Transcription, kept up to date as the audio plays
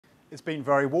It's been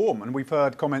very warm, and we've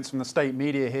heard comments from the state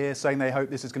media here saying they hope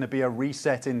this is going to be a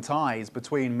reset in ties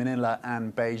between Manila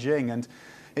and Beijing. And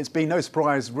it's been no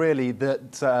surprise, really,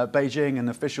 that Beijing and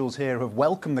officials here have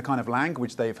welcomed the kind of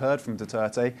language they've heard from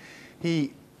Duterte.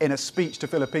 He, in a speech to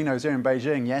Filipinos here in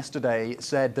Beijing yesterday,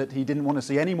 said that he didn't want to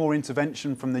see any more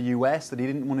intervention from the US, that he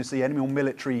didn't want to see any more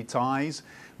military ties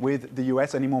with the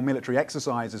US, any more military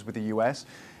exercises with the US.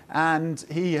 And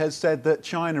he has said that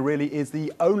China really is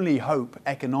the only hope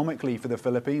economically for the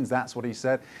Philippines. That's what he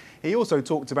said. He also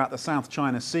talked about the South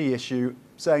China Sea issue,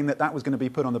 saying that that was going to be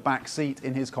put on the back seat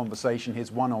in his conversation,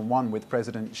 his one-on-one with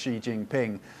President Xi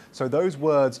Jinping. So those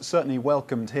words certainly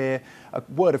welcomed here. A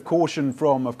word of caution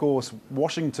from, of course,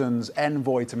 Washington's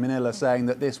envoy to Manila, saying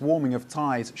that this warming of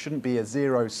ties shouldn't be a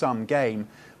zero-sum game.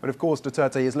 But of course,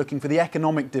 Duterte is looking for the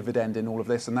economic dividend in all of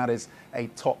this, and that is a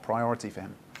top priority for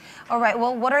him. All right,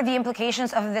 well, what are the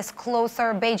implications of this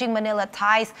closer Beijing-Manila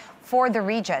ties for the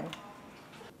region?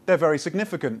 They're very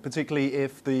significant, particularly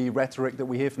if the rhetoric that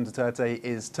we hear from Duterte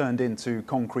is turned into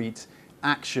concrete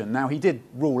action. Now, he did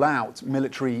rule out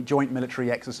joint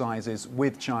military exercises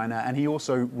with China, and he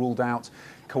also ruled out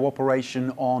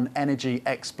cooperation on energy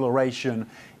exploration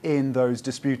in those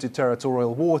disputed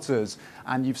territorial waters.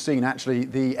 And you've seen actually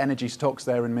the energy stocks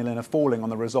there in Manila falling on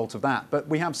the result of that. But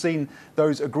we have seen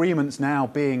those agreements now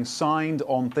being signed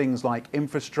on things like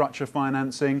infrastructure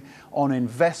financing, on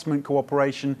investment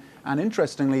cooperation, and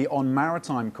interestingly on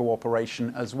maritime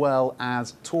cooperation as well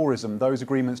as tourism. Those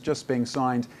agreements just being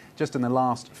signed just in the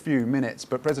last few minutes.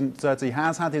 But President Duterte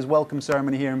has had his welcome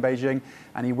ceremony here in Beijing,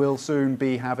 and he will soon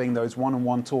be having those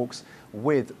one-on-one talks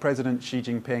with President Xi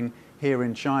Jinping here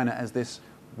in China as this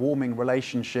warming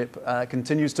relationship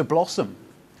continues to blossom.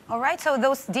 All right, so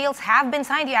those deals have been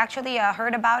signed. You actually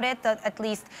heard about it, at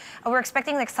least. We're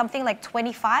expecting like something like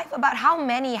 25. About how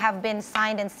many have been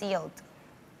signed and sealed?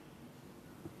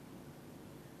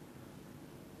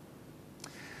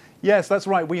 Yes, that's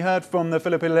right. We heard from the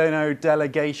Filipino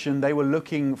delegation. They were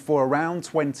looking for around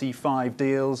 25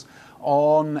 deals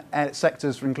on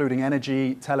sectors including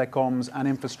energy, telecoms and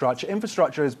infrastructure.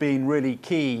 Infrastructure has been really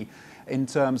key in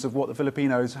terms of what the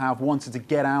Filipinos have wanted to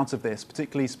get out of this,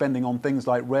 particularly spending on things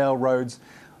like railways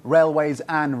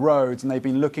and roads. And they've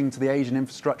been looking to the Asian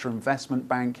Infrastructure Investment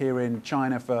Bank here in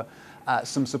China for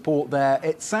some support there.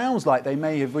 It sounds like they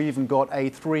may have even got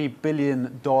a $3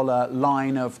 billion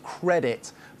line of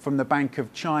credit from the Bank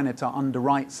of China to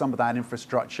underwrite some of that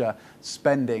infrastructure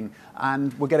spending.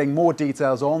 And we're getting more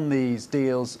details on these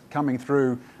deals coming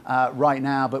through right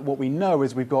now. But what we know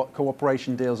is we've got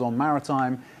cooperation deals on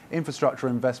maritime, infrastructure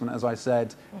investment, as I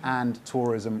said, and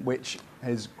tourism, which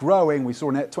is growing. We saw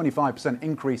a net 25%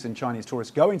 increase in Chinese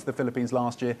tourists going to the Philippines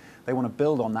last year. They want to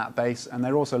build on that base. And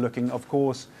they're also looking, of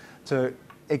course, to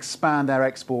expand their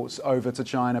exports over to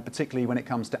China, particularly when it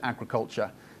comes to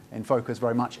agriculture. In focus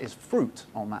very much is fruit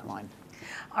on that line.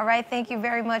 All right, thank you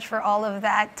very much for all of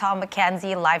that, Tom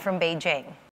Mackenzie, live from Beijing.